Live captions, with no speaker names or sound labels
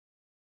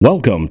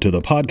Welcome to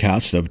the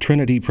podcast of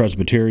Trinity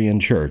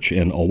Presbyterian Church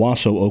in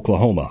Owasso,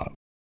 Oklahoma.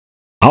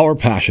 Our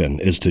passion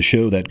is to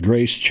show that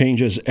grace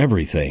changes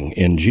everything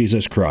in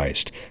Jesus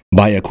Christ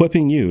by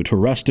equipping you to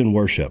rest in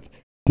worship,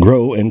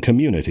 grow in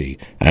community,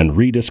 and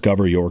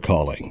rediscover your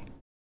calling.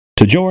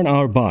 To join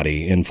our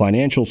body in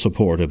financial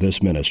support of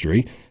this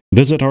ministry,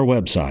 visit our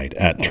website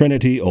at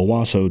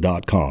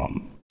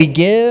trinityowasso.com. We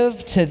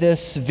give to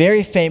this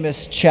very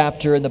famous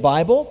chapter in the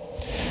Bible,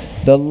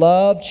 the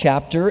love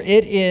chapter.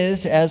 It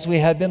is, as we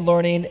have been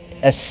learning,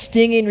 a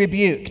stinging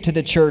rebuke to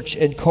the church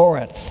in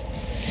Corinth.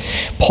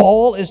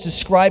 Paul is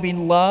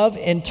describing love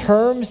in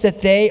terms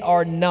that they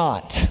are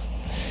not.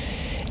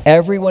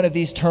 Every one of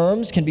these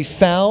terms can be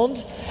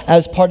found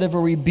as part of a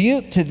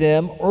rebuke to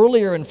them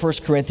earlier in 1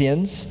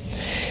 Corinthians.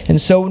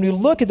 And so when we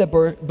look at the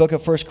book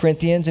of 1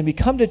 Corinthians and we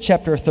come to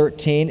chapter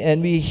 13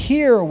 and we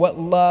hear what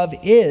love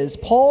is,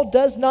 Paul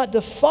does not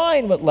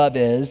define what love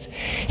is.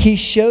 He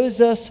shows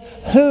us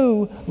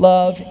who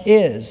love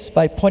is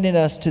by pointing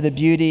us to the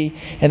beauty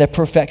and the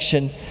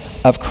perfection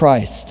of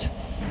Christ.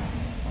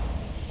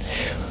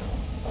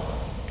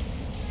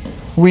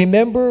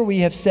 Remember, we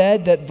have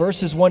said that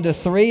verses 1 to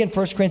 3 in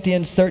 1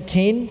 Corinthians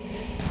 13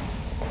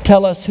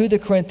 tell us who the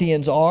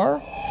Corinthians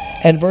are,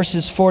 and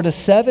verses 4 to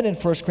 7 in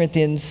 1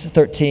 Corinthians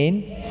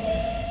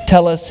 13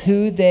 tell us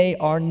who they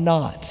are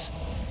not.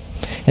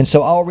 And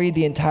so I'll read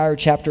the entire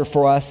chapter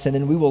for us, and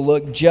then we will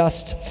look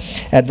just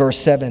at verse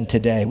 7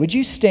 today. Would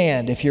you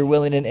stand if you're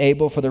willing and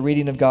able for the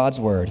reading of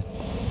God's Word?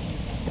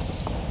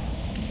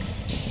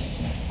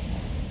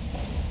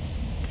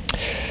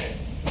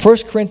 1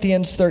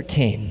 Corinthians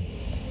 13.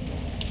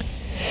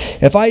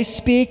 If I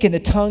speak in the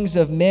tongues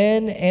of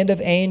men and of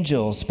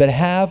angels, but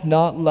have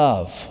not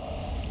love,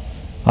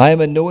 I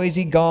am a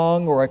noisy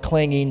gong or a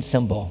clanging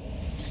cymbal.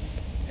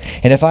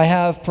 And if I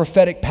have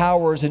prophetic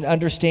powers and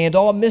understand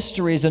all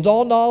mysteries and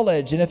all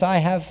knowledge, and if I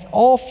have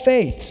all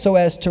faith so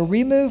as to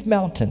remove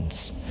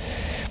mountains,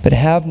 but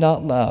have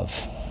not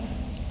love,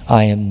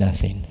 I am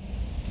nothing.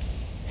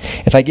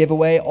 If I give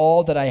away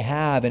all that I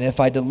have, and if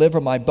I deliver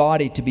my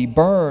body to be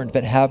burned,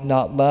 but have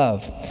not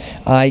love,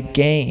 I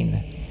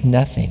gain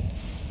nothing.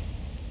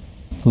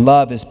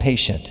 Love is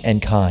patient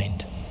and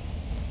kind.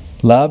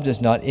 Love does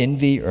not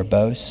envy or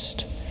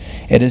boast.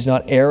 It is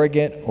not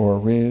arrogant or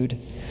rude.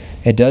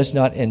 It does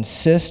not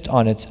insist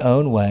on its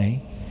own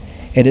way.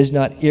 It is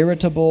not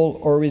irritable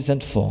or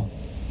resentful.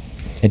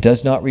 It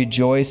does not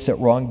rejoice at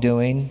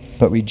wrongdoing,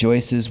 but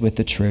rejoices with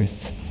the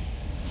truth.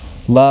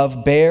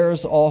 Love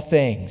bears all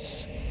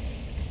things,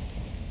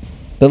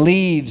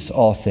 believes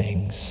all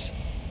things,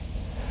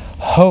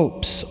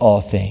 hopes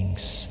all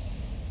things,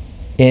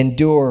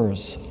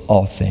 endures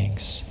all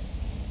things.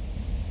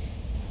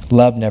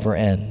 Love never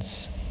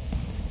ends.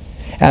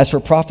 As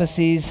for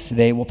prophecies,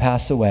 they will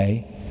pass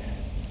away.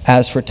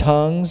 As for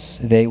tongues,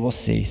 they will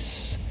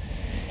cease.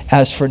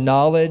 As for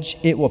knowledge,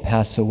 it will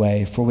pass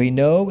away. For we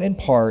know in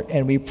part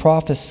and we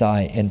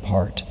prophesy in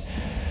part.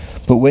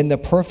 But when the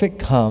perfect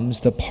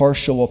comes, the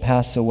partial will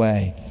pass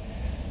away.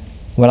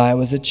 When I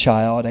was a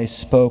child, I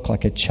spoke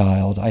like a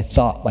child. I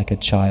thought like a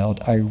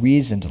child. I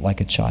reasoned like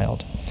a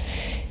child.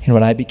 And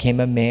when I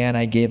became a man,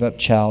 I gave up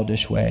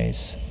childish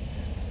ways.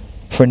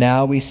 For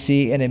now we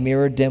see in a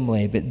mirror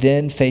dimly, but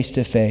then face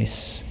to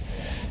face.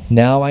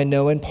 Now I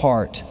know in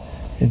part,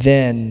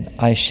 then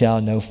I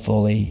shall know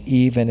fully,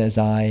 even as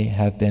I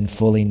have been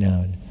fully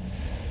known.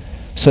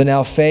 So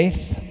now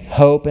faith,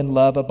 hope, and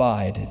love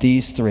abide,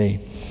 these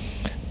three.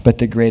 But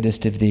the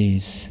greatest of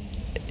these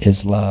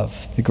is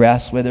love. The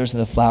grass withers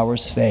and the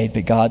flowers fade,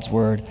 but God's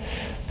word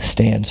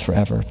stands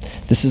forever.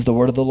 This is the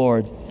word of the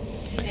Lord.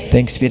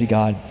 Thanks be to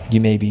God. You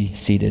may be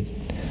seated,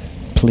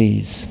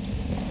 please.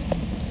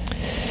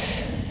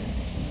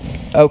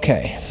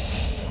 Okay,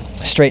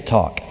 straight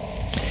talk.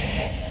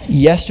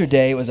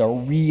 Yesterday was a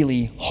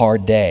really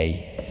hard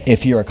day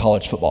if you're a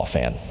college football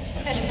fan.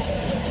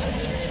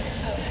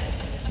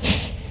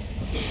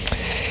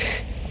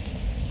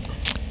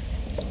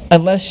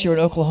 Unless you're an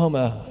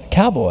Oklahoma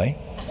Cowboy,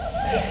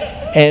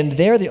 and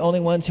they're the only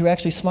ones who are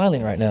actually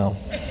smiling right now.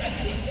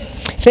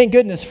 Thank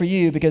goodness for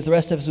you, because the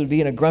rest of us would be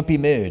in a grumpy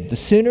mood. The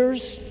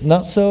Sooners,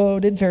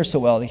 didn't fare so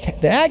well. The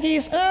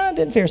Aggies,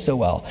 didn't fare so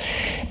well.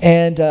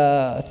 And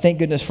thank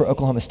goodness for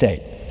Oklahoma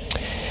State.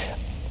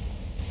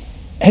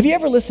 Have you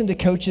ever listened to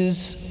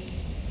coaches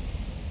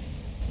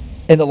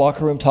in the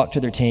locker room talk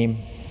to their team?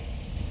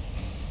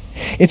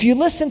 If you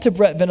listen to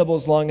Brett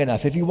Venables long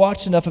enough, if you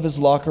watched enough of his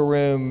locker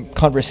room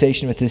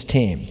conversation with his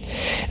team,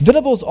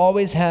 Venables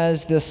always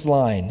has this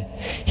line.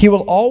 He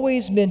will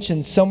always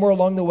mention somewhere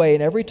along the way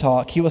in every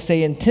talk, he will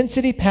say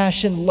intensity,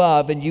 passion,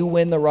 love, and you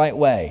win the right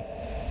way.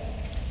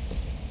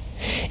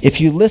 If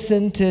you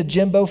listen to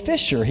Jimbo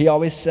Fisher, he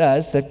always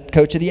says, the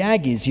coach of the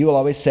Aggies, he will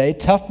always say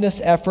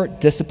toughness, effort,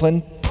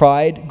 discipline,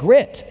 pride,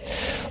 grit.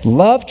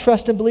 Love,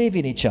 trust, and believe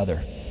in each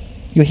other.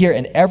 You'll hear it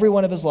in every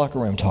one of his locker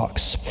room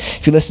talks.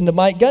 If you listen to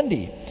Mike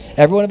Gundy,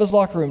 every one of his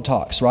locker room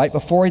talks, right?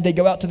 Before they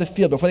go out to the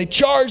field, before they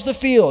charge the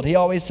field, he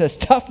always says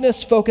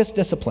toughness, focus,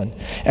 discipline,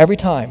 every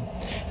time,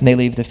 and they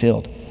leave the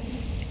field.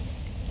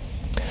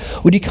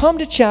 When you come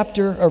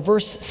to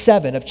verse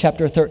 7 of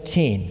chapter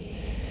 13,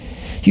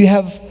 you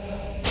have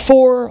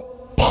 4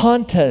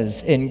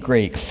 pantas in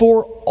Greek,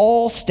 4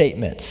 all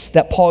statements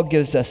that Paul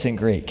gives us in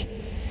Greek.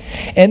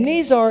 And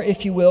these are,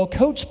 if you will,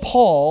 Coach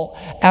Paul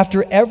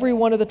after every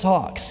one of the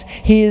talks.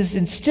 He is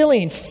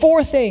instilling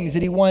 4 things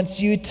that he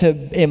wants you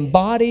to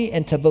embody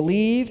and to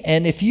believe.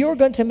 And if you're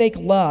going to make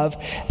love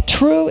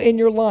true in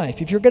your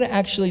life, if you're going to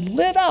actually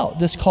live out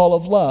this call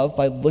of love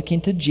by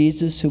looking to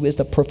Jesus, who is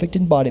the perfect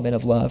embodiment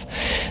of love,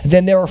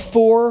 then there are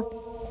 4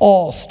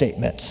 all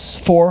statements,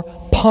 4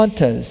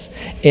 pantas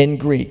in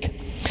Greek.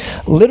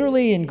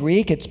 Literally in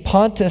Greek, it's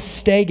panta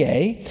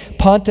stege,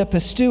 panta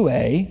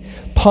pistue,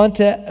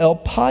 panta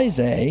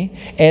elpise,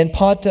 and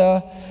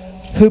panta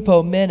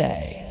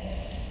hupomene.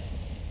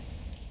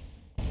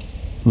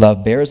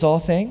 Love bears all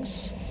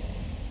things,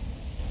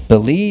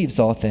 believes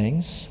all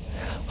things,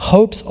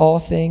 hopes all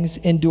things,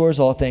 endures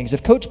all things.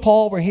 If Coach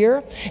Paul were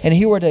here and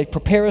he were to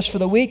prepare us for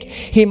the week,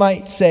 he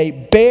might say,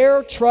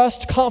 bear,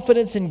 trust,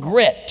 confidence, and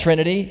grit,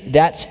 Trinity.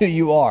 That's who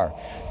you are.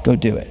 Go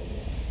do it.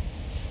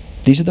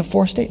 These are the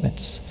 4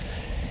 statements.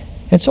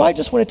 And so I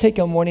just want to take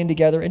a morning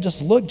together and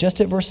just look just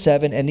at verse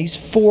 7 and these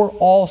 4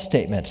 all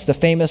statements, the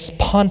famous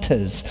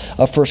pantas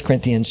of 1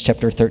 Corinthians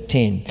chapter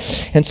 13.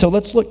 And so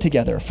let's look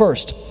together.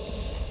 First,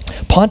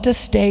 panta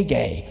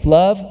stege,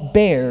 love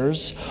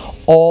bears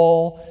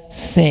all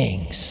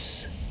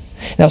things.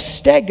 Now,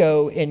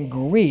 stego in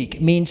Greek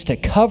means to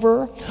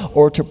cover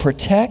or to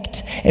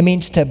protect. It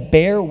means to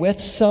bear with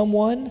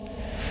someone.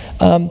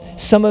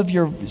 Some of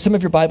your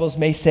Bibles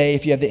may say,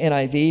 if you have the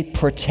NIV,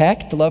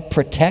 protect. Love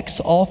protects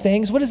all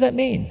things. What does that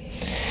mean?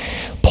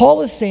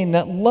 Paul is saying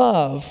that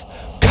love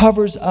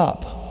covers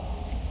up.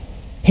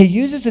 He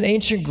uses an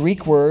ancient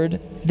Greek word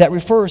that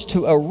refers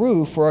to a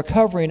roof or a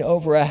covering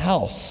over a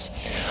house.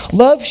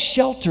 Love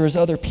shelters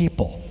other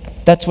people.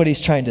 That's what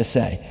he's trying to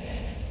say.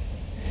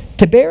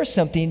 To bear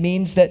something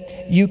means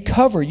that you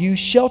cover, you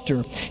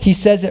shelter. He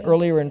says it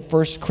earlier in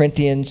 1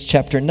 Corinthians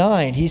chapter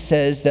 9. He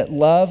says that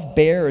love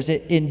bears,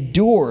 it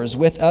endures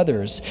with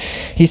others.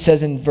 He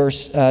says in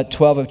verse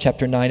 12 of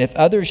chapter 9, if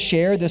others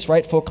share this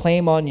rightful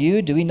claim on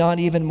you, do we not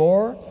even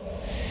more?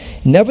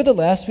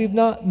 Nevertheless, we've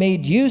not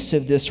made use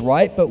of this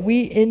right, but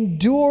we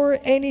endure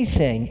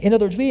anything. In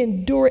other words, we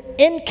endure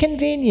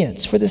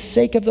inconvenience for the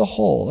sake of the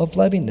whole, of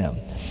loving them,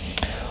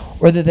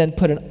 rather than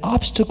put an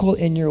obstacle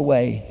in your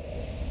way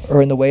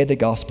or in the way of the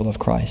gospel of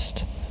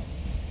Christ.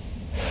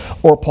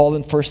 Or Paul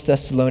in 1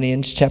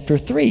 Thessalonians chapter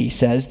 3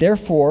 says,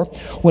 therefore,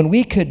 when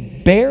we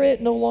could bear it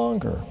no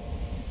longer,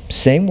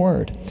 same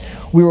word,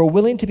 we were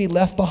willing to be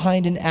left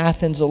behind in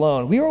Athens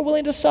alone. We were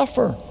willing to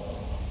suffer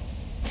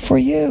for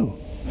you.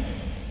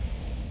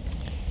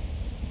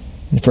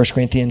 In 1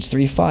 Corinthians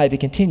 3:5, it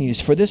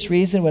continues, for this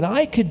reason, when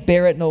I could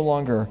bear it no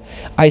longer,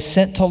 I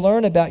sent to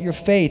learn about your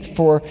faith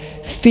for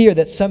fear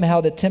that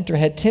somehow the tempter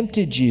had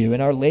tempted you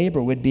and our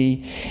labor would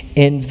be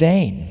in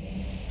vain.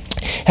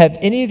 Have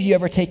any of you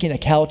ever taken a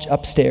couch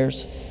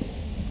upstairs?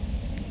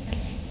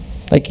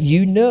 Like,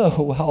 you know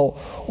how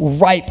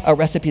ripe a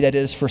recipe that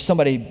is for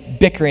somebody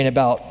bickering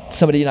about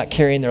somebody not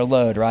carrying their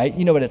load, right?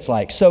 You know what it's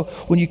like. So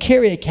when you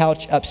carry a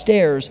couch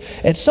upstairs,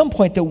 at some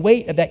point the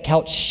weight of that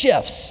couch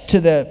shifts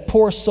to the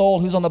poor soul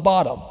who's on the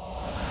bottom.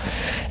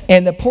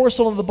 And the poor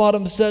soul on the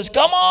bottom says,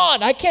 come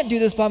on, I can't do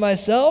this by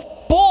myself.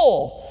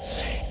 Pull.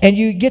 And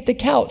you get the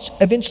couch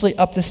eventually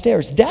up the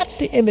stairs. That's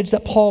the image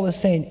that Paul is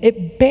saying.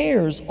 It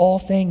bears all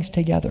things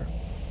together.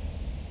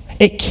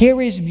 It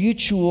carries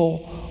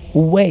mutual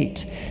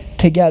weight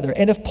together.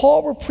 And if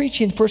Paul were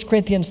preaching 1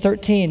 Corinthians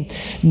 13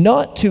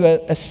 not to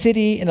a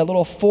city in a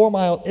little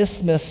 4-mile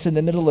isthmus in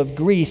the middle of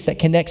Greece that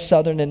connects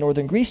southern and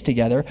northern Greece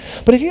together,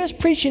 but if he was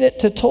preaching it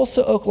to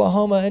Tulsa,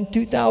 Oklahoma in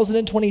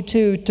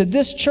 2022 to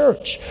this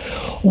church,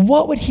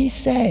 what would he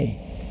say?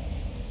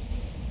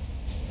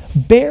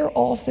 Bear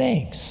all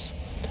things.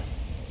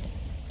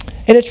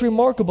 And it's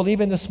remarkable,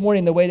 even this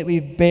morning, the way that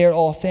we've bared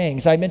all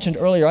things. I mentioned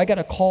earlier, I got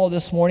a call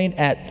this morning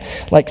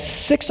at like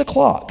 6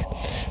 o'clock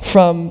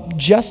from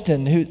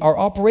Justin, our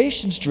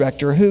operations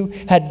director, who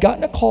had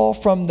gotten a call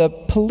from the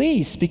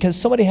police because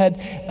somebody had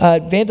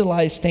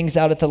vandalized things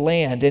out at the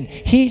land. And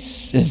he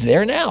is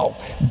there now,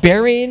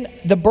 bearing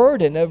the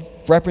burden of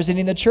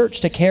representing the church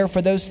to care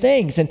for those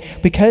things. And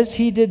because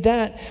he did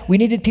that, we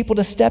needed people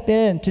to step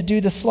in to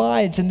do the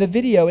slides and the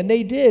video, and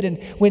they did.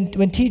 And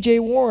when T.J.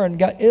 Warren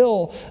got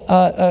ill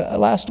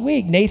last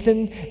week,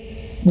 Nathan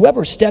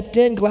Weber stepped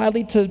in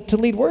gladly to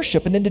lead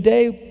worship. And then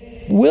today,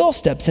 Will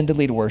steps in to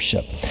lead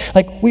worship.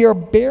 Like, we are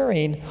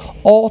bearing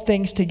all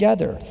things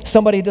together.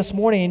 Somebody this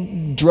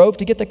morning drove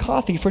to get the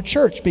coffee for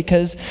church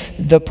because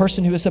the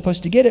person who was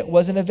supposed to get it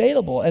wasn't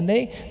available, and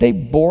they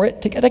bore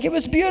it together. Like, it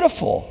was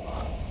beautiful.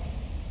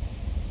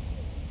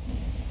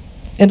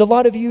 And a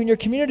lot of you in your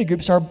community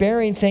groups are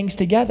bearing things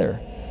together.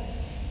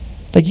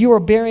 Like, you are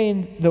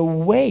bearing the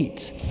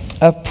weight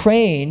of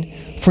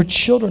praying for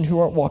children who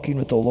aren't walking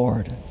with the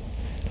Lord.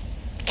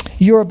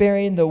 You are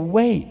bearing the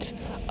weight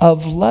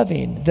of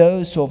loving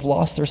those who have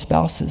lost their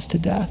spouses to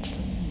death.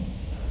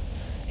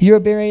 You're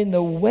bearing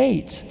the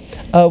weight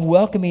of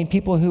welcoming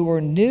people who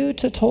were new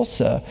to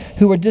Tulsa,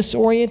 who were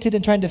disoriented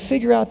and trying to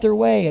figure out their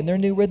way and their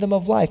new rhythm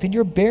of life. And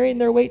you're bearing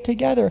their weight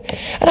together.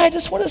 And I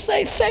just want to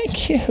say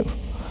thank you.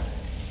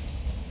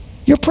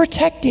 You're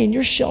protecting,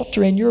 you're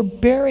sheltering, you're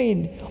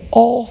bearing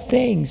all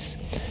things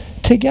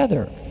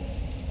together.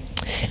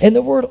 And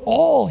the word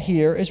all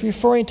here is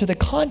referring to the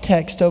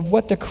context of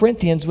what the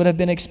Corinthians would have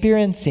been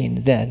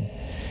experiencing then.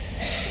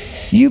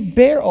 You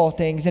bear all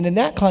things, and in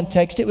that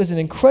context, it was an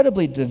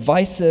incredibly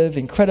divisive,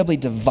 incredibly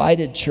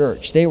divided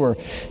church. They were,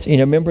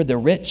 remember the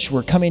rich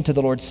were coming to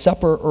the Lord's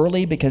Supper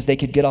early because they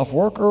could get off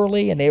work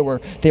early, and they were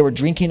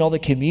drinking all the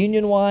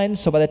communion wine.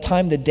 So by the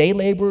time the day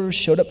laborers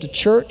showed up to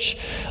church,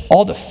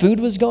 all the food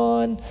was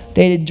gone.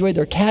 They enjoyed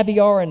their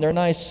caviar and their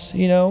nice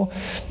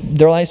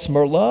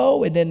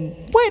Merlot, and then,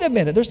 wait a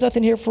minute, there's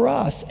nothing here for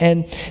us.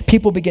 And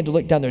people began to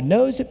look down their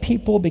nose at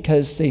people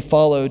because they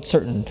followed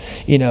certain,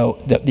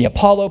 the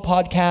Apollo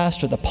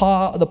podcast, or the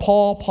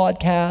Paul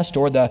podcast,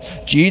 or the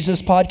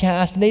Jesus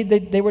podcast,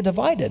 and they were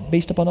divided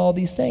based upon all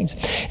these things.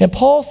 And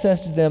Paul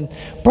says to them,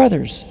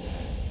 brothers,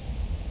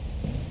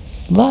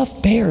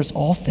 love bears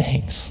all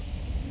things.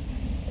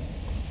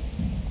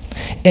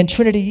 And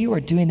Trinity, you are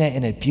doing that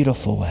in a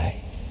beautiful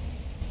way.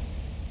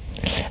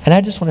 And I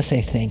just want to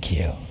say thank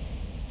you.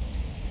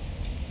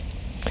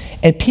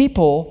 And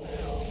people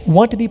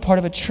want to be part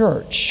of a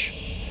church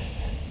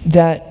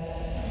that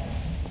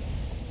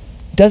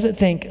doesn't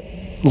think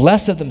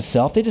less of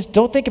themselves. They just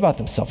don't think about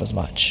themselves as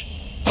much.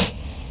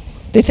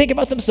 They think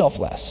about themselves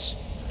less.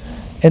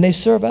 And they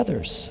serve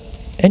others.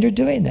 And you're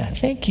doing that.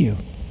 Thank you.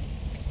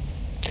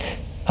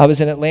 I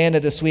was in Atlanta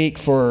this week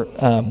for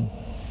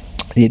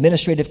the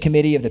administrative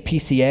committee of the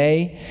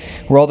PCA,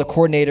 where all the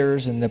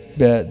coordinators and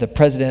the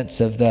presidents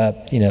of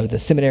the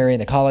seminary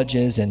and the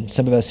colleges and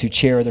some of us who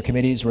chair their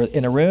committees were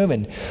in a room,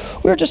 and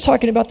we were just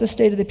talking about the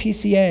state of the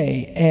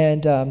PCA.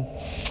 And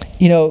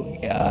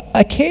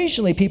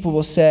occasionally people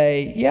will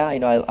say, "Yeah, I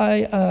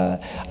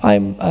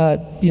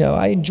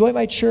enjoy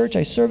my church.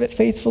 I serve it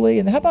faithfully."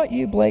 And how about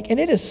you, Blake?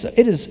 And it is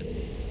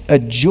a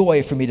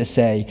joy for me to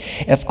say,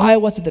 if I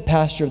wasn't the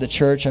pastor of the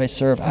church I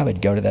serve, I would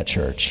go to that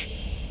church.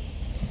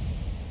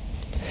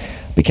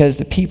 Because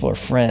the people are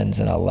friends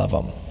and I love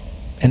them.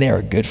 And they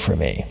are good for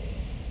me.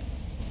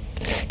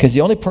 Because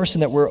the only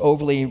person that we're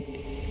overly,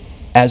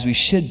 as we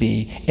should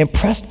be,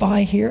 impressed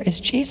by here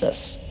is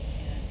Jesus.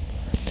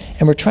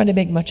 And we're trying to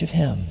make much of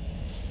him.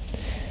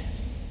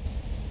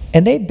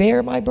 And they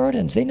bear my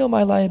burdens. They know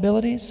my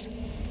liabilities.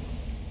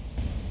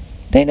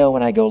 They know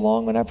when I go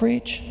long when I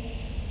preach.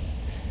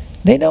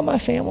 They know my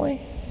family.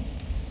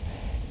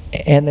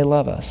 And they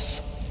love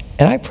us.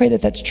 And I pray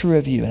that that's true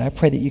of you. And I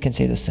pray that you can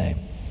say the same.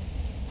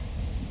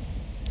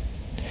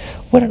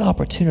 What an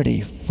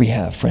opportunity we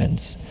have,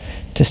 friends,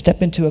 to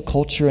step into a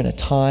culture and a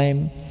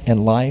time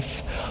and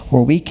life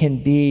where we can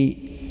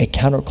be a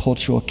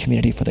countercultural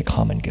community for the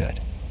common good.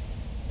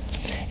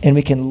 And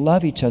we can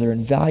love each other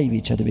and value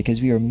each other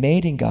because we are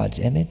made in God's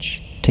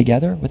image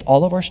together with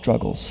all of our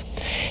struggles.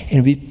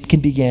 And we can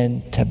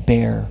begin to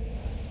bear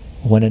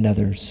one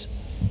another's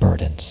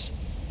burdens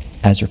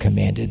as we're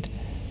commanded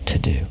to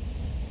do.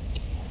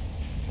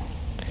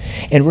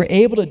 And we're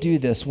able to do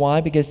this. Why?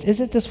 Because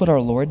isn't this what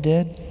our Lord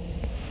did?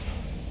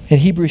 In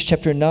Hebrews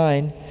chapter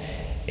 9,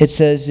 it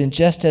says, and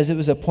just as it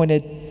was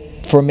appointed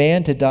for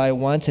man to die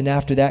once, and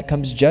after that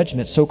comes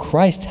judgment, so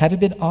Christ, having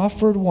been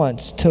offered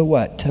once to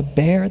what? To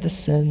bear the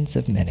sins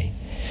of many,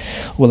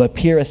 will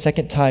appear a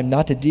second time,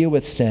 not to deal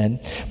with sin,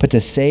 but to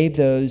save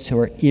those who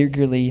are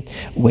eagerly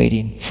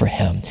waiting for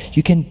him.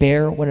 You can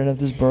bear one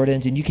another's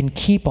burdens, and you can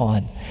keep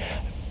on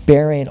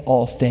bearing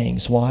all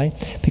things. Why?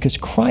 Because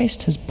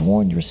Christ has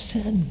borne your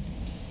sin.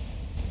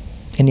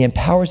 And he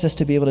empowers us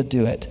to be able to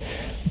do it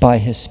by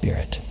his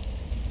Spirit.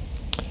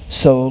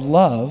 So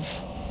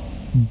love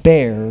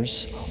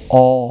bears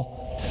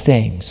all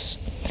things.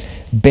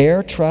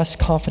 Bear, trust,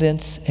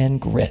 confidence,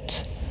 and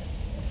grit.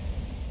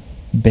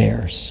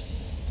 Bears.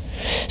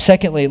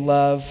 Secondly,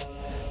 love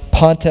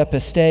Panta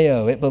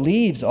pisteo. It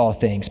believes all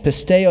things.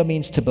 Pisteo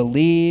means to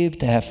believe,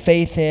 to have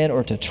faith in,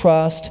 or to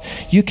trust.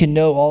 You can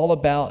know all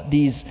about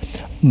these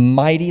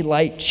Mighty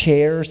Light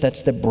chairs.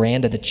 That's the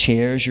brand of the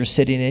chairs you're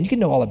sitting in. You can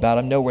know all about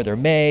them, know where they're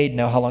made,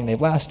 know how long they've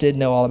lasted,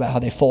 know all about how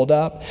they fold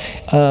up,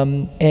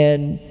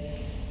 and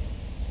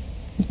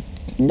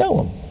know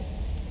them.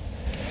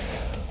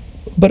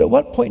 But at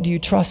what point do you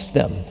trust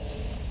them?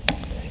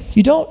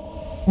 You don't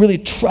really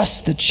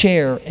trust the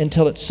chair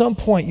until at some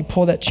point you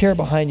pull that chair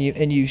behind you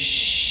and you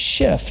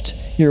shift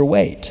your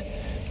weight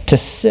to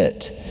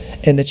sit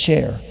in the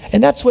chair.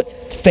 And that's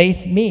what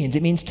faith means.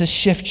 It means to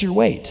shift your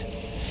weight.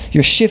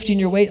 You're shifting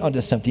your weight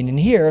onto something. And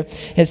here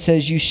it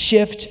says you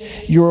shift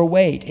your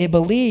weight. It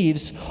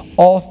believes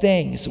all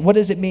things. What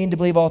does it mean to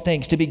believe all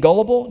things? To be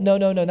gullible? No,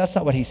 that's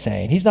not what he's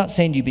saying. He's not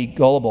saying you be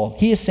gullible.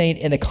 He is saying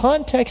in the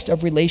context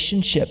of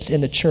relationships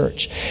in the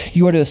church,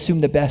 you are to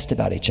assume the best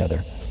about each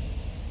other.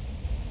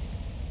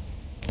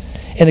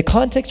 In the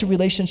context of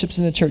relationships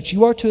in the church,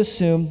 you are to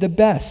assume the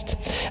best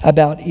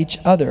about each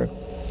other.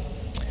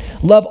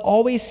 Love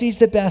always sees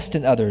the best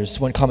in others,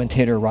 one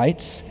commentator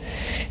writes.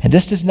 And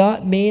this does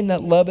not mean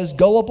that love is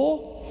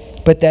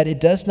gullible, but that it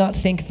does not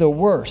think the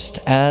worst,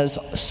 as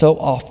so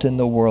often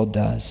the world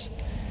does.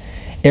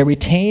 It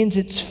retains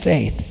its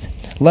faith.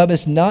 Love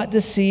is not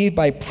deceived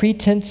by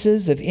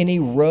pretenses of any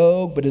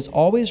rogue, but is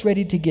always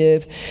ready to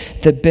give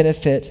the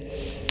benefit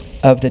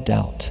of the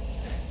doubt.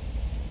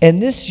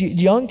 And this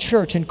young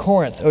church in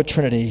Corinth, O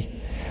Trinity,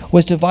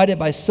 was divided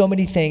by so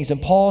many things.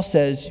 And Paul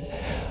says,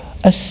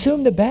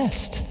 assume the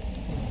best.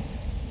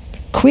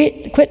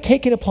 Quit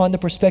taking upon the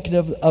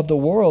perspective of the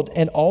world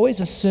and always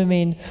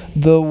assuming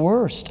the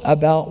worst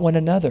about one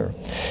another.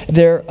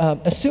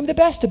 Assume the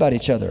best about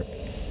each other.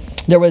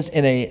 There was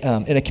in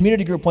a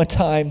community group one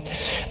time,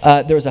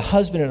 there was a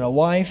husband and a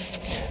wife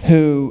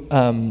who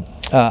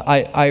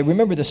I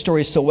remember the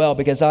story so well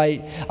because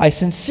I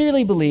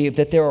sincerely believe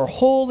that there are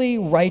holy,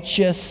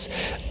 righteous,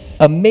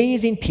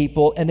 amazing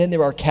people, and then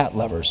there are cat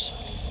lovers.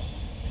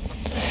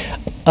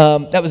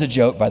 That was a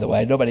joke, by the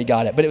way. Nobody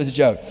got it, but it was a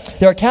joke.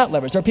 There are cat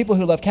lovers. There are people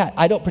who love cats.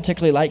 I don't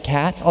particularly like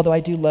cats, although I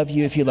do love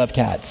you if you love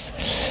cats.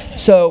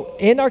 So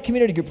in our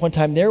community group one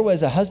time, there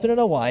was a husband and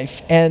a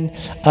wife, and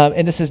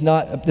this is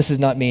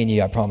not me and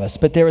you, I promise,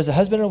 but there was a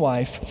husband and a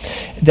wife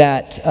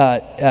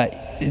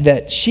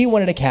that she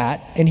wanted a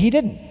cat and he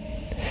didn't.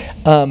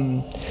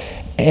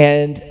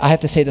 And I have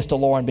to say this to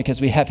Lauren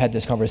because we have had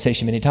this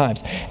conversation many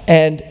times.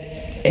 And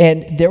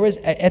there was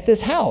at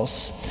this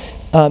house.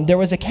 There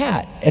was a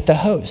cat at the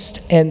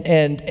host, and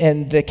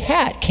the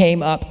cat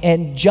came up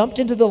and jumped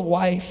into the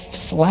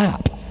wife's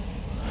lap.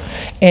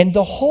 And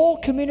the whole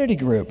community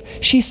group,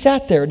 she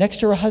sat there next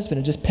to her husband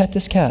and just pet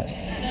this cat.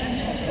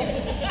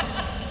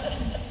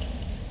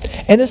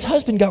 And this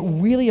husband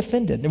got really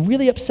offended and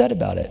really upset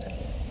about it.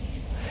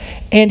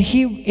 And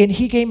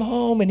he came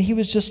home and he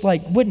was just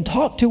like, wouldn't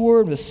talk to her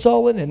and was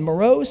sullen and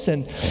morose.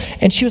 And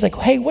she was like,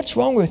 hey, what's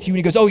wrong with you? And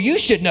he goes, oh, you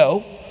should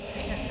know.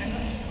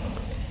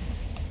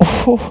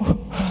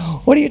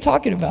 What are you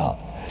talking about?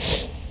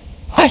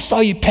 I saw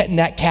you petting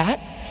that cat.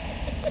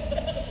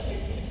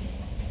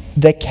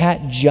 The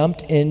cat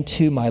jumped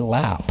into my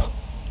lap.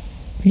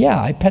 Yeah,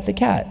 I pet the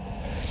cat.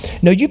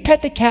 No, you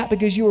pet the cat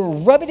because you were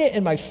rubbing it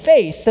in my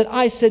face that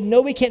I said,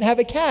 no, we can't have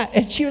a cat.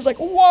 And she was like,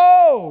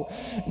 whoa,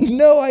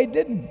 no, I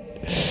didn't.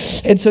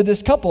 And so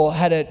this couple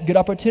had a good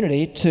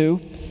opportunity to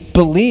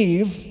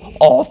believe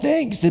all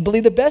things. They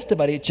believe the best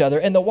about each other.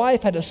 And the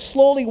wife had to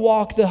slowly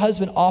walk the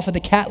husband off of the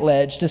cat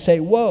ledge to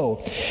say,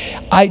 whoa,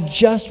 I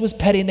just was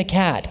petting the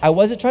cat. I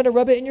wasn't trying to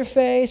rub it in your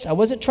face. I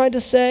wasn't trying to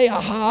say,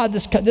 aha,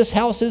 this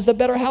house is the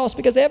better house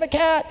because they have a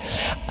cat.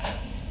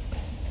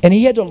 And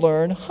he had to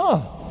learn,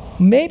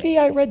 maybe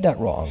I read that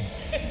wrong.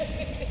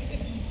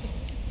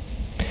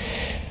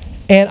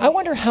 And I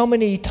wonder how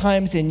many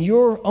times in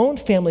your own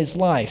family's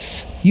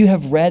life you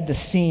have read the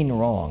scene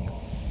wrong.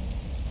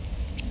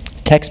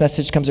 Text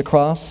message comes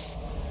across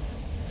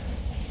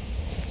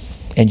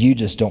and you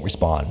just don't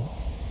respond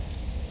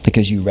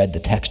because you read the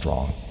text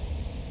wrong.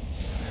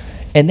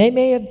 And they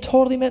may have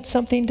totally meant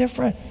something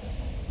different.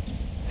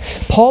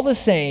 Paul is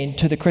saying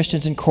to the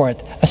Christians in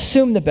Corinth,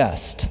 assume the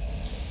best.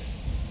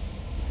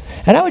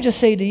 And I would just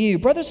say to you,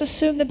 brothers,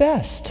 assume the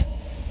best.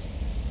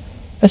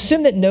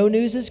 Assume that no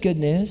news is good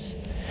news.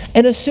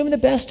 And assume the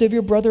best of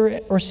your brother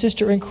or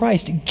sister in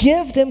Christ.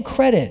 Give them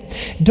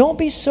credit. Don't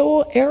be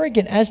so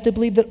arrogant as to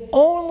believe that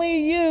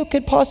only you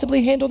could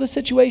possibly handle the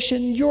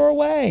situation your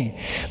way.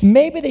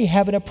 Maybe they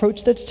have an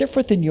approach that's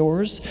different than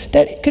yours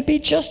that could be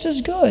just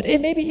as good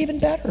and maybe even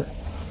better.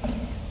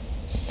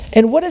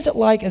 And what is it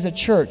like as a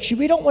church?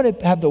 We don't want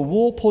to have the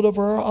wool pulled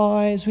over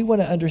our eyes. We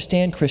want to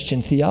understand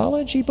Christian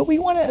theology, but we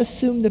want to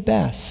assume the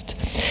best.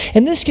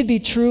 And this could be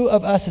true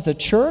of us as a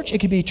church. It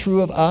could be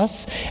true of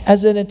us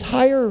as an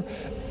entire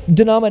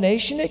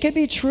denomination. It could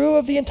be true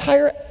of the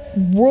entire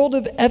world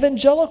of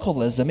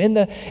evangelicalism in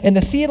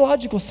the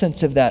theological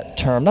sense of that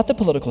term, not the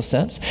political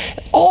sense.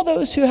 All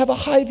those who have a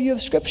high view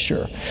of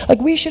Scripture.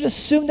 Like, we should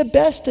assume the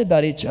best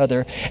about each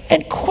other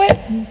and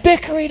quit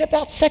bickering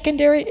about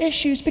secondary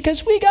issues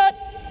because we got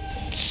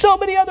so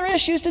many other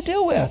issues to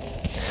deal with.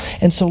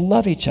 And so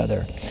love each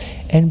other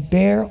and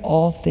bear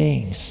all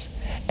things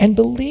and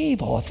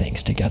believe all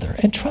things together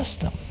and trust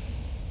them.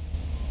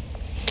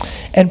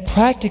 And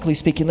practically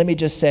speaking, let me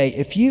just say,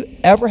 if you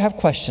ever have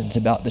questions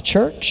about the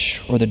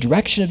church or the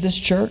direction of this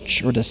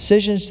church or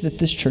decisions that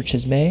this church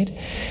has made,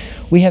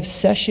 we have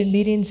session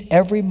meetings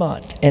every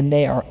month, and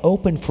they are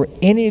open for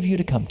any of you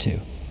to come to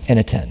and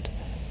attend.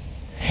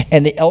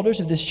 And the elders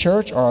of this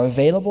church are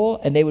available,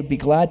 and they would be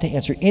glad to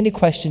answer any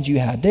questions you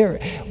have.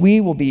 We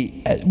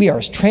are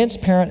as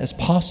transparent as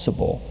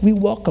possible. We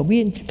welcome, we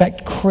in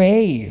fact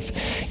crave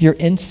your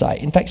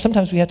insight. In fact,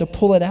 sometimes we have to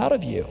pull it out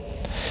of you.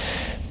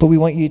 But we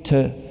want you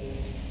to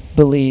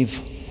believe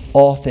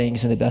all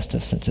things in the best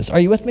of senses. Are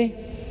you with me?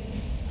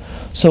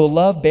 So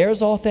love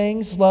bears all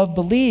things, love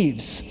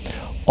believes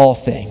all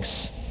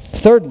things.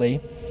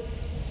 Thirdly,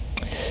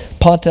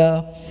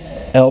 panta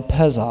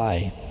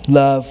elpizai,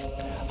 love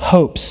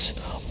hopes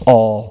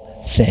all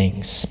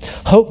things.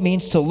 Hope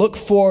means to look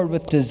forward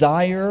with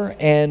desire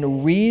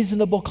and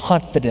reasonable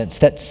confidence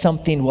that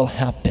something will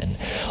happen.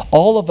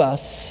 All of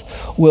us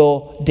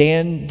will,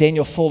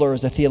 Daniel Fuller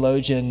is a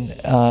theologian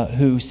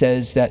who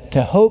says that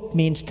to hope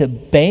means to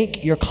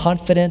bank your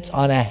confidence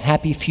on a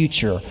happy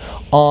future,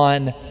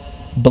 on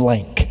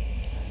blank.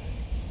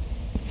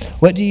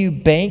 What do you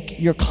bank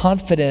your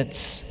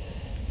confidence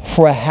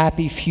for a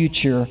happy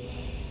future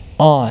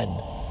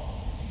on?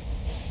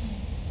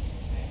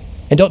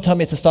 And don't tell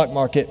me it's the stock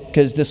market,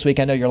 because this week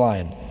I know you're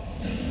lying.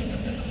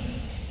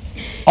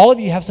 All of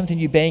you have something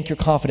you bank your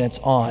confidence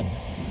on.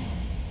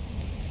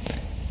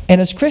 And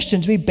as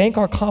Christians, we bank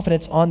our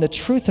confidence on the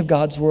truth of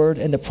God's word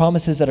and the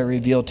promises that are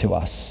revealed to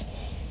us.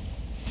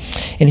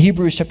 In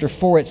Hebrews chapter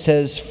 4, it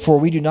says, "For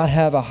we do not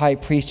have a high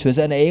priest who is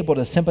unable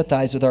to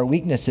sympathize with our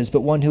weaknesses,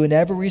 but one who in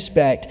every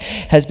respect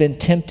has been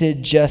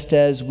tempted just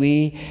as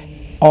we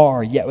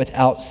are, yet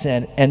without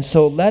sin. And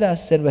so let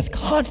us then with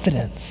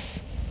confidence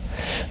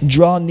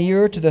draw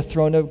near to the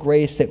throne of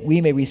grace, that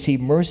we may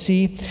receive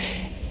mercy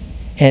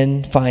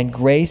and find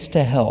grace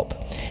to help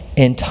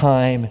in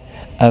time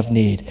of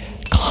need."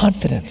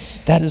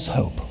 Confidence, that is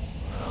hope.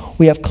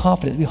 We have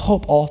confidence. We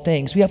hope all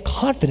things. We have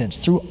confidence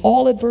through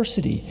all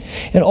adversity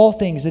and all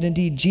things that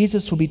indeed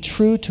Jesus will be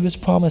true to his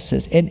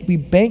promises. And we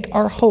bank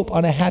our hope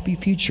on a happy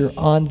future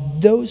on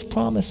those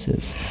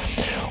promises,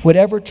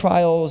 whatever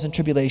trials and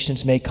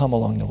tribulations may come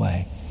along the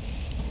way.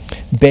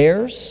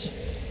 Bears,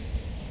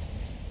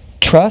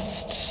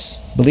 trusts,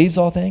 believes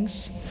all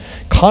things,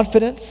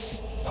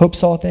 confidence,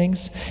 hopes all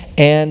things,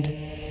 and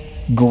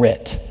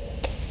grit,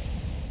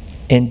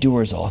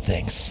 endures all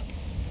things.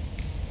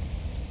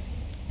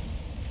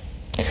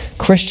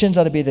 Christians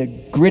ought to be the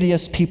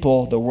grittiest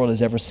people the world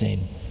has ever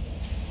seen.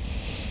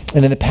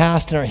 And in the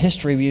past, in our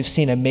history, we've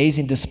seen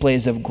amazing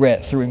displays of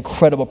grit through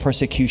incredible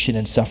persecution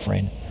and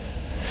suffering.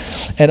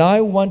 And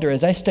I wonder,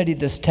 as I studied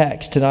this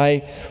text, and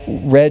I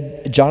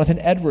read Jonathan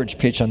Edwards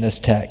preach on this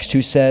text,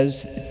 he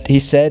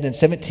said in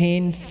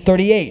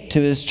 1738 to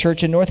his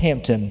church in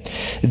Northampton,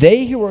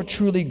 "They who are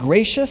truly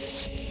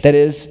gracious, that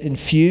is,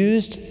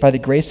 infused by the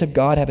grace of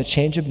God, have a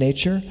change of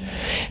nature,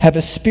 have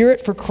a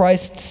spirit for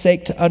Christ's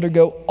sake to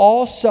undergo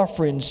all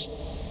sufferings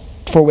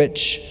for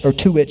which, or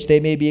to which they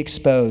may be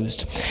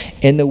exposed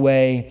in the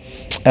way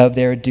of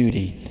their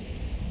duty."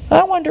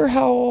 I wonder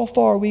how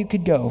far we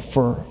could go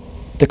for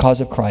the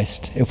cause of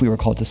Christ if we were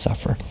called to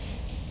suffer.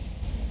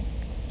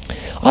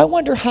 I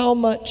wonder how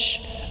much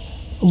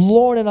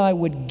Lauren and I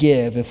would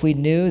give if we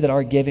knew that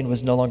our giving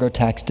was no longer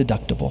tax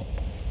deductible.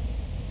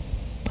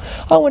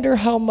 I wonder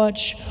how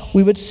much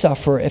we would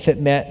suffer if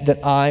it meant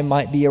that I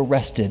might be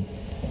arrested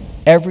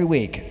every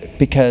week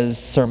because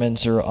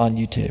sermons are on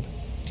YouTube.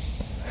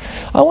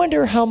 I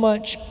wonder how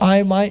much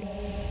I might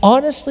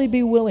honestly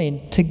be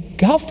willing to,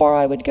 how far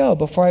I would go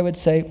before I would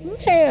say,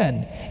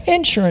 "Man,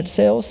 insurance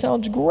sales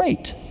sounds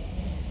great,"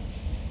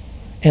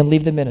 and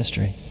leave the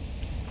ministry.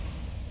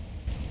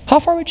 How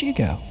far would you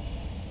go?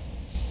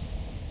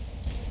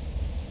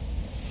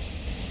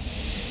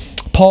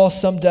 Paul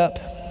summed up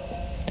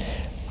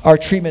our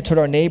treatment toward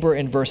our neighbor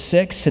in verse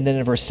 6, and then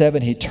in verse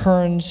 7 he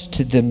turns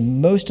to the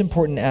most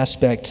important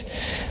aspect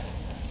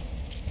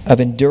of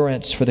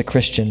endurance for the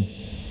Christian,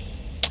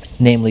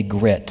 namely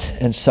grit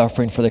and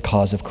suffering for the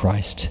cause of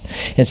Christ.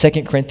 In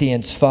 2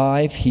 Corinthians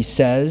 5, he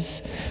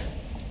says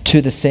to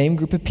the same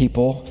group of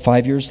people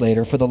 5 years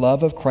later, "For the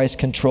love of Christ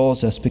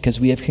controls us, because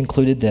we have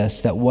concluded this,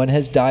 that one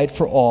has died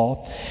for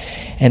all,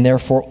 and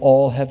therefore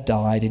all have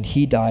died, and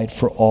he died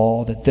for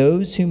all, that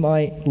those who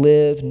might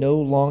live no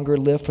longer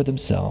live for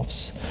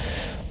themselves,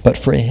 but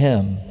for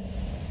him,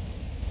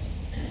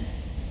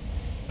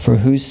 for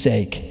whose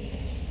sake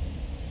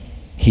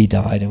he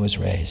died and was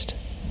raised."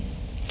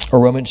 Or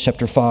Romans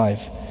chapter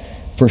 5,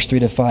 verse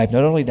 3-5.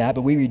 "Not only that,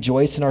 but we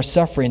rejoice in our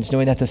sufferings,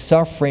 knowing that the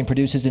suffering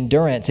produces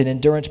endurance, and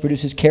endurance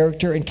produces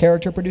character, and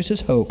character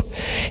produces hope.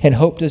 And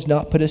hope does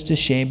not put us to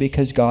shame,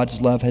 because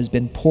God's love has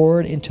been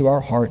poured into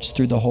our hearts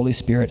through the Holy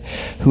Spirit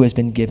who has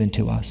been given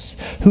to us.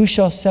 Who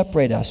shall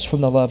separate us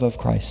from the love of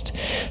Christ?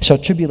 Shall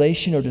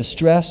tribulation or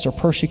distress or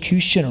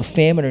persecution or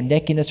famine or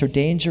nakedness or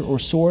danger or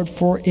sword?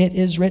 For it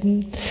is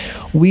written,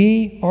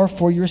 we are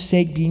for your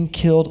sake being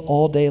killed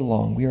all day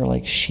long. We are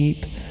like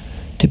sheep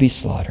to be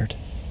slaughtered.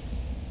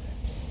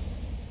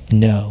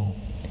 No.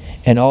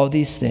 In all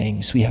these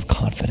things we have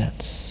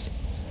confidence.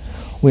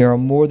 We are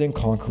more than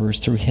conquerors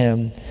through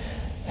him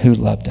who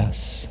loved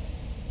us."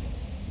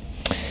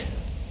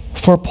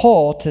 For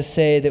Paul to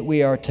say that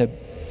we are to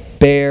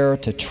bear,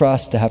 to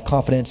trust, to have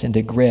confidence, and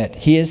to grit,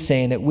 he is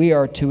saying that we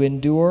are to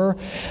endure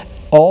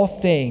all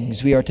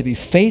things. We are to be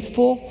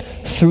faithful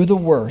through the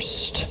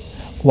worst,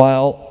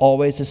 while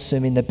always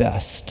assuming the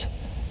best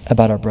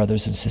about our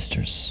brothers and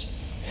sisters.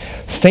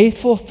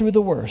 Faithful through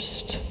the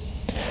worst,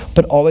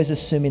 but always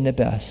assuming the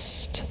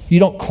best. You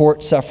don't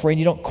court suffering.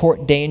 You don't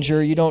court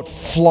danger. You don't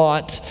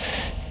flaunt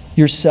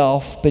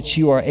yourself, but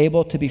you are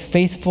able to be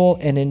faithful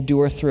and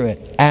endure through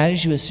it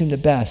as you assume the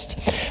best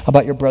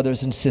about your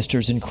brothers and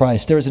sisters in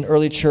Christ. There was an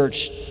early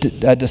church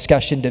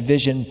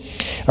division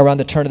around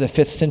the turn of the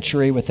 5th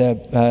century with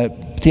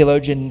a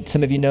theologian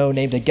some of you know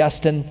named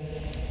Augustine.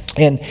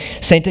 And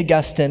St.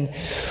 Augustine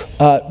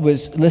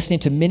was listening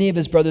to many of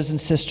his brothers and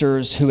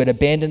sisters who had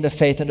abandoned the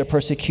faith under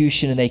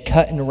persecution, and they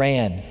cut and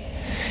ran.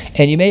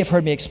 And you may have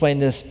heard me explain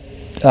this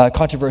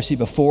controversy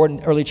before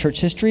in early church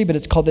history, but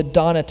it's called the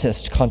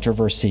Donatist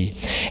controversy.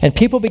 And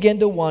people begin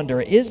to wonder,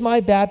 is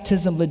my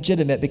baptism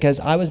legitimate because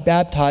I was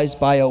baptized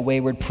by a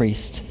wayward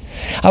priest?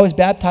 I was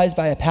baptized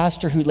by a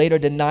pastor who later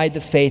denied the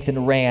faith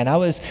and ran.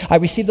 I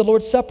received the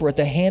Lord's Supper at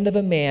the hand of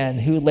a man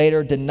who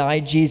later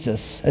denied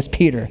Jesus, as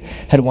Peter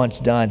had once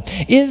done.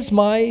 Is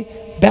my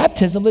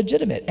baptism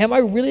legitimate? Am I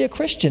really a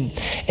Christian?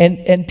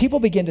 And people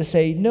begin to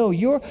say, no,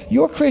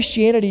 your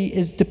Christianity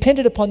is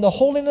dependent upon the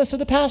holiness of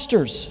the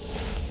pastors.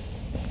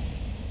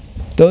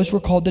 Those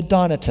were called the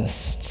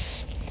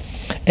Donatists.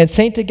 And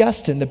St.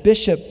 Augustine, the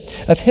bishop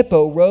of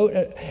Hippo, wrote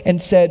and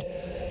said,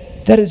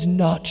 that is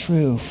not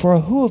true, for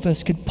who of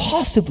us could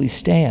possibly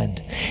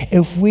stand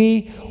if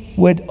we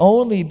would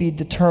only be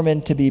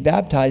determined to be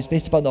baptized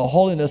based upon the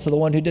holiness of the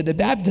one who did the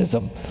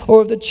baptism,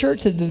 or of the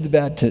church that did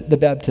the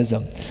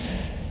baptism.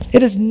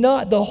 It is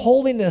not the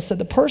holiness of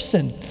the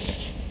person.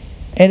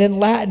 And in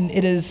Latin,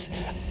 it is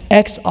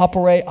ex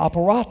opere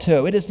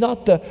operato. It is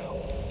not the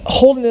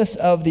holiness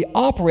of the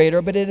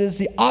operator, but it is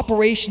the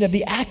operation of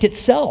the act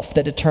itself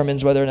that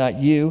determines whether or not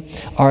you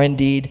are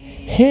indeed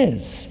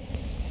his.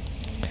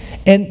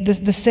 And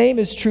the same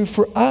is true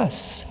for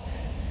us.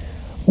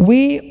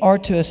 We are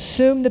to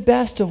assume the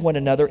best of one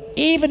another,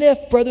 even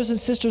if brothers and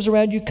sisters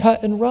around you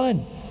cut and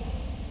run.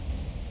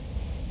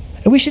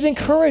 And we should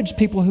encourage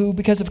people who,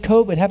 because of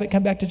COVID, haven't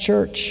come back to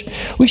church.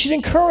 We should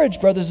encourage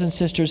brothers and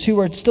sisters who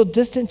are still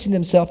distancing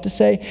themselves to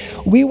say,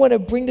 we want to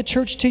bring the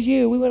church to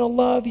you. We want to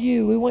love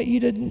you. We want you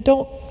to,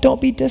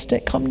 don't be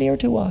distant. Come near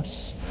to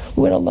us.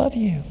 We want to love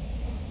you.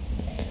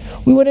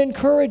 We want to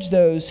encourage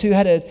those who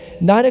had a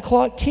 9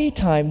 o'clock tea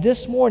time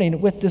this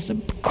morning with this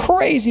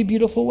crazy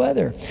beautiful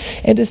weather,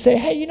 and to say,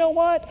 hey, you know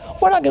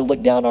what? We're not going to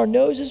look down our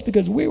noses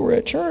because we were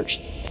at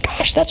church.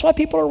 Gosh, that's why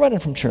people are running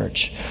from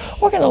church.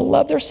 We're going to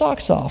love their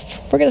socks off.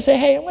 We're going to say,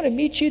 hey, I'm going to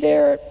meet you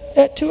there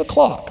at 2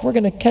 o'clock. We're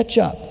going to catch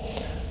up.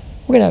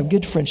 We're going to have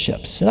good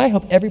friendships. And I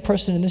hope every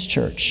person in this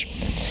church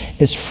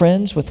is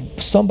friends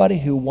with somebody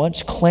who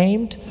once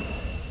claimed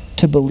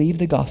to believe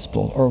the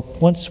gospel, or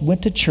once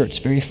went to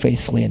church very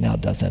faithfully and now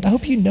doesn't. I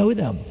hope you know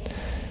them.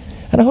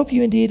 And I hope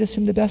you indeed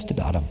assume the best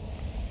about them.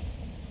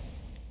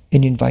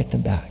 And you invite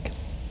them back.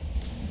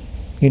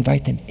 You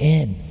invite them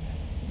in.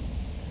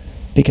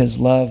 Because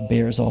love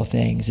bears all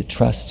things, it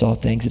trusts all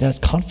things, it has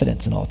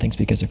confidence in all things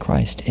because of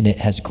Christ, and it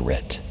has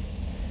grit.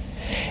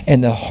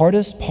 And the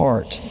hardest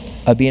part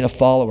of being a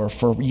follower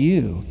for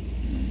you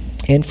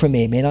and for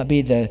me may not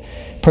be the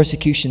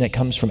persecution that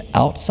comes from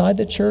outside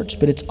the church,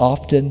 but it's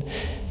often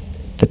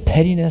the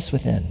pettiness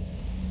within,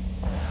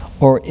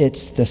 or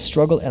it's the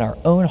struggle in our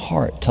own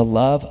heart to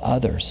love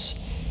others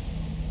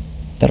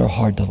that are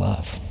hard to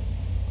love.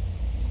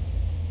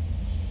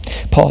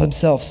 Paul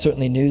himself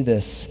certainly knew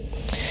this.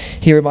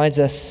 He reminds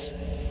us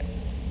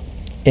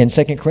in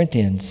 2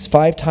 Corinthians,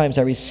 5 times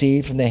I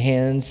received from the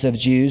hands of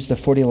Jews the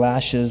 40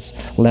 lashes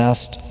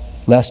last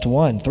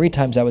one. 3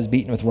 times I was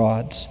beaten with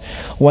rods.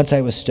 Once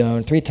I was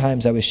stoned. 3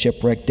 times I was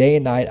shipwrecked. Day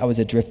and night I was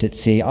adrift at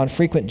sea, on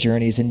frequent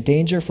journeys, in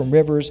danger from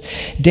rivers,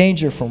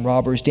 danger from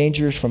robbers,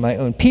 dangers from my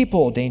own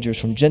people, dangers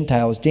from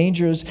Gentiles,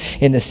 dangers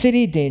in the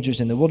city,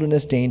 dangers in the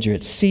wilderness, danger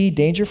at sea,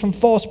 danger from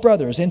false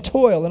brothers, in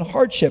toil and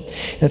hardship,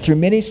 and through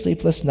many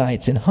sleepless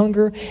nights, in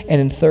hunger and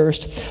in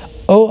thirst,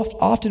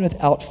 often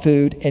without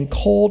food, and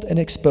cold and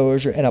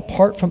exposure, and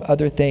apart from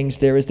other things,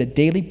 there is the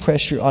daily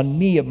pressure on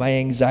me of my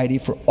anxiety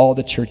for all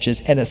the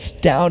churches. And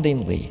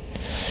astoundingly,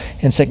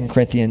 in 2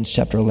 Corinthians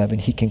chapter 11,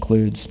 he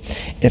concludes,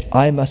 if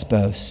I must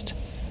boast,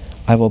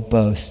 I will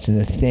boast in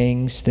the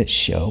things that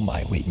show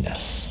my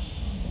weakness.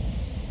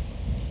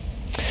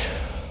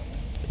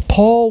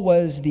 Paul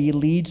was the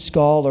lead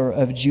scholar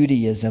of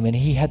Judaism, and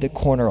he had the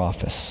corner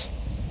office.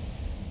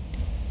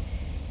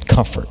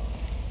 Comfort.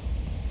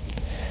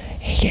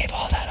 He gave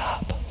all that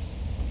up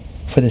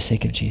for the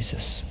sake of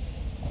Jesus.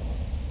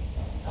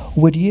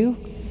 Would you?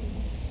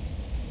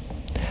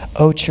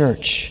 Oh,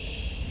 church,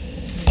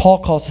 Paul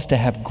calls us to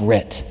have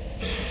grit.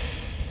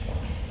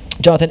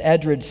 Jonathan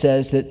Edwards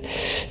says that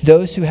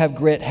those who have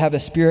grit have a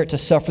spirit to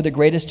suffer the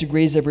greatest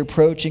degrees of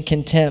reproach and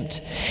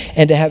contempt,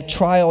 and to have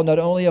trial not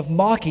only of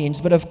mockings,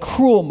 but of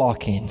cruel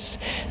mockings.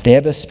 They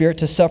have a spirit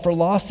to suffer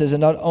losses, and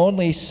not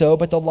only so,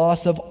 but the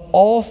loss of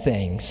all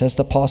things, as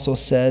the apostle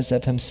says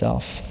of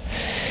himself.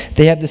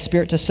 They have the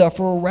spirit to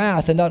suffer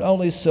wrath, and not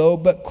only so,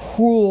 but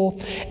cruel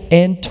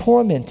and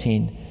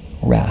tormenting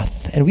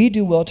wrath. And we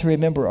do well to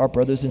remember our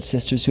brothers and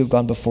sisters who have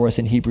gone before us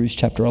in Hebrews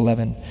chapter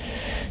 11,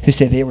 who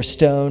say they were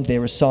stoned, they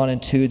were sawn in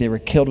two, they were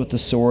killed with the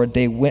sword,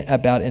 they went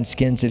about in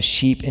skins of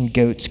sheep and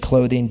goats'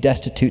 clothing,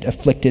 destitute,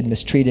 afflicted,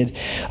 mistreated,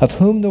 of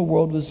whom the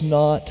world was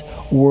not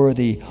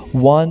worthy,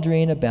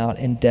 wandering about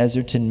in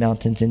deserts and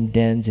mountains and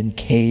dens and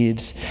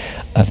caves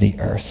of the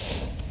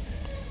earth.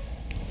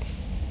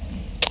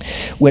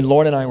 When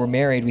Lauren and I were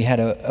married, we had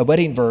a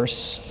wedding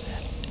verse.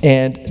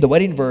 And the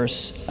wedding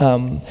verse,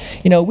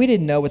 we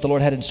didn't know what the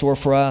Lord had in store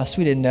for us.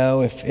 We didn't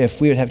know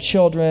if we would have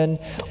children.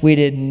 We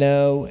didn't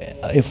know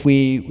if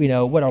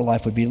what our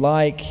life would be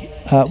like.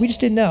 We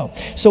just didn't know.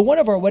 So one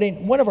of our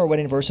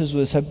wedding verses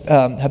was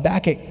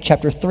Habakkuk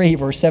chapter 3,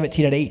 verse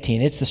 17 and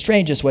 18. It's the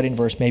strangest wedding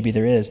verse maybe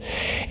there is.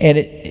 And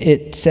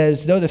it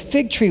says, though the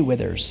fig tree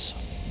withers,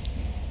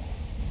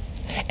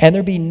 and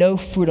there be no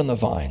fruit on the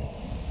vine,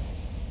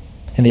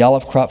 and the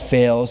olive crop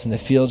fails, and the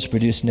fields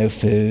produce no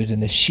food,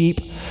 and the sheep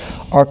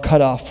are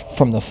cut off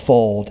from the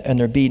fold, and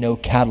there be no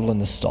cattle in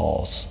the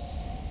stalls.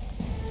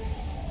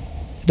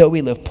 Though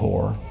we live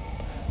poor,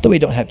 though we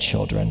don't have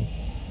children,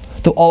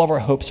 though all of our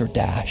hopes are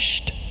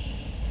dashed,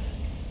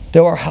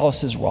 though our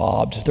house is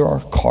robbed, though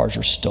our cars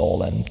are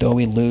stolen, though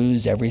we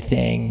lose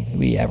everything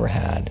we ever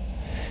had,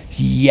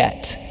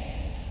 yet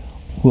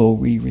will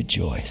we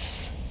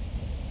rejoice.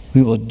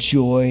 We will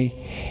joy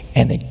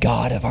in the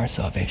God of our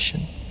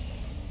salvation.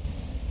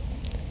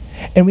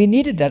 And we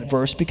needed that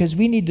verse because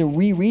we need to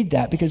reread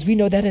that, because we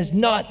know that is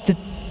not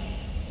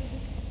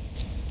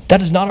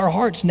our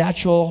heart's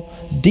natural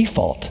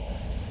default.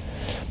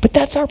 But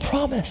that's our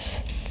promise,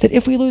 that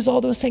if we lose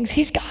all those things,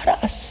 He's got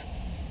us.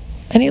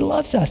 And He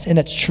loves us. And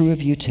that's true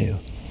of you too.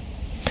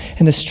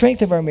 And the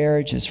strength of our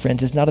marriages,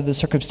 friends, is not in the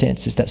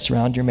circumstances that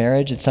surround your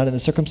marriage. It's not in the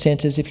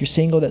circumstances, if you're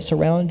single, that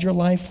surround your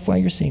life while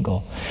you're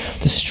single.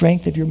 The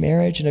strength of your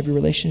marriage and of your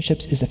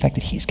relationships is the fact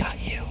that He's got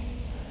you.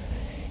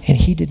 And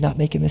He did not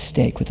make a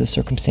mistake with the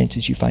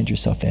circumstances you find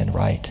yourself in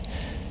right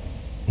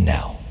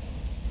now.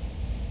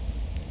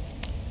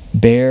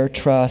 Bear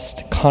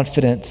trust,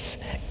 confidence,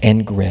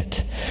 and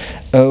grit.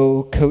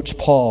 Oh, Coach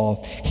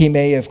Paul, he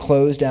may have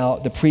closed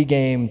out the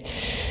pregame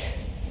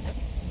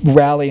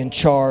rally and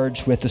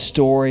charge with the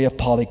story of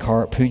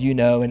Polycarp, who you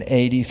know in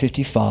AD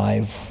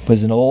 55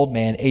 was an old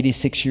man,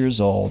 86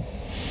 years old.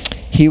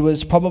 He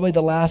was probably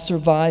the last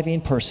surviving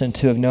person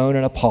to have known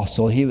an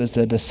apostle. He was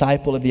a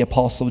disciple of the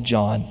Apostle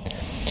John.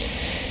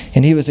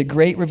 And he was a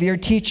great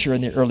revered teacher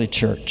in the early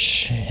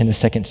church in the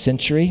 2nd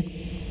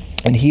century.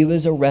 And he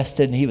was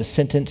arrested and he was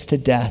sentenced to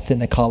death in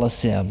the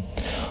Colosseum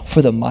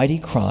for the mighty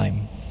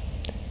crime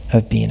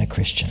of being a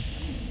Christian.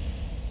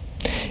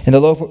 In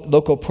the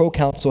local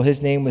proconsul, his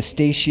name was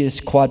Statius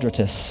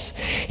Quadratus.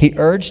 He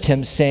urged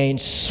him, saying,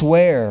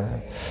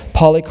 "Swear,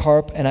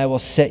 Polycarp, and I will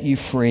set you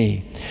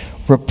free.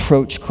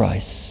 Reproach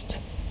Christ."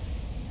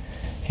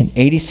 And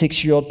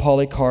 86-year-old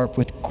Polycarp,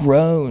 with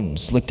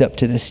groans, looked up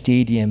to the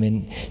stadium,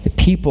 and the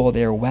people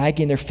there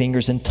wagging their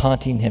fingers and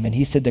taunting him. And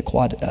he said to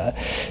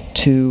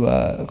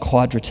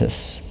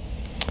Quadratus,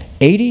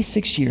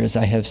 86 years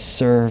I have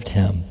served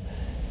him,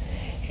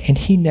 and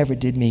he never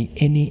did me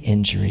any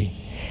injury.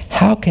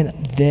 How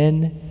can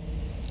then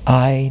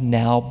I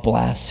now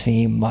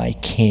blaspheme my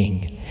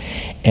King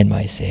and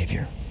my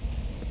Savior?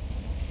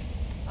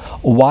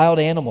 Wild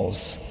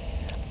animals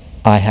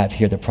I have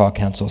here, the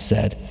proconsul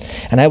said,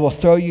 and I will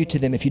throw you to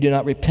them if you do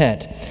not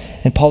repent.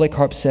 And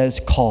Polycarp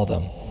says, call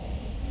them.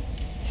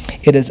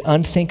 It is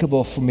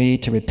unthinkable for me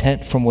to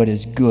repent from what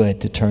is good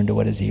to turn to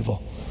what is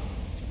evil.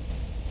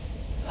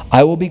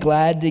 I will be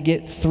glad to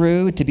get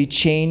through, to be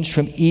changed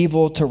from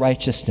evil to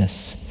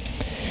righteousness.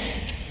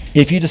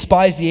 If you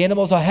despise the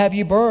animals, I'll have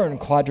you burn,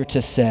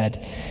 Quadratus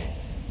said.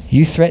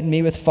 You threaten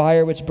me with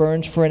fire which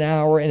burns for an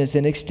hour and is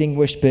then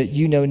extinguished, but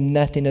you know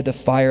nothing of the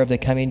fire of the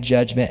coming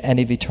judgment and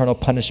of eternal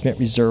punishment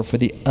reserved for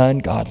the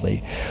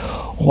ungodly.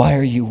 Why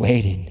are you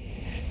waiting?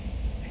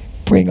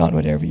 Bring on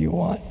whatever you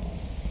want.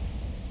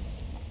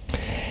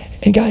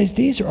 And guys,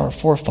 these are our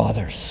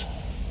forefathers.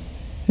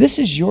 This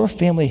is your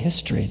family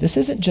history. This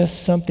isn't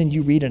just something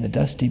you read in a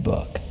dusty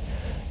book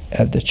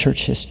of the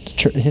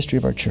history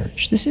of our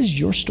church. This is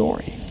your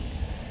story.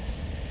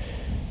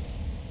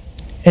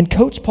 And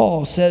Coach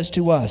Paul says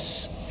to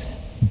us,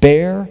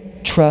 bear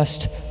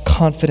trust,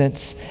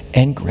 confidence,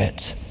 and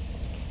grit.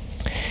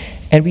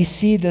 And we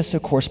see this,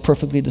 of course,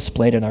 perfectly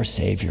displayed in our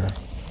Savior.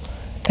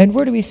 And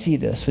where do we see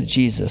this with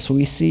Jesus? Well,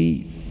 we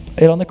see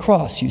it on the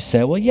cross. You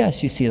say, well,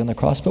 yes, you see it on the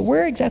cross, but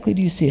where exactly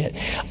do you see it?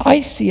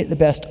 I see it the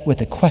best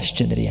with a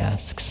question that he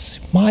asks.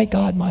 My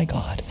God,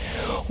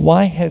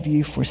 why have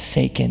you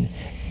forsaken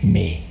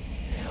me?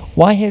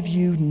 Why have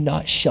you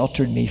not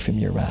sheltered me from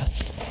your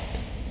wrath?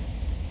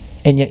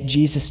 And yet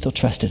Jesus still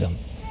trusted him.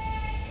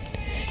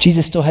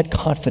 Jesus still had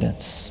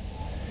confidence.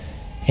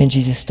 And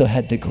Jesus still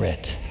had the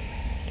grit.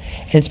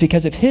 And it's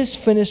because of his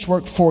finished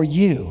work for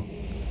you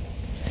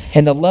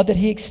and the love that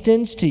he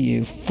extends to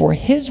you for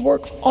his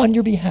work on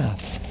your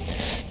behalf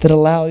that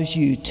allows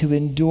you to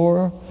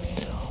endure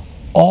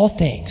all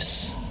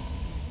things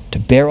to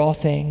bear all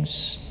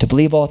things, to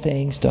believe all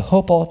things, to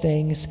hope all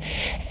things,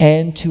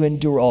 and to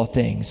endure all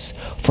things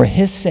for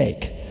His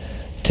sake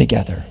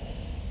together.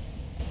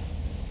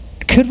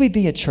 Could we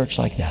be a church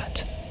like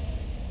that?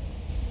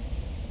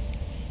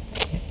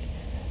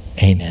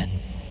 Amen.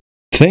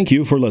 Thank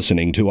you for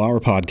listening to our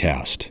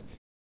podcast.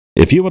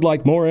 If you would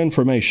like more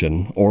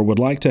information or would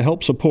like to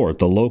help support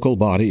the local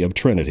body of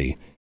Trinity,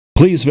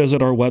 please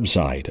visit our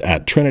website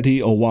at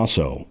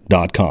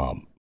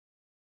trinityowasso.com.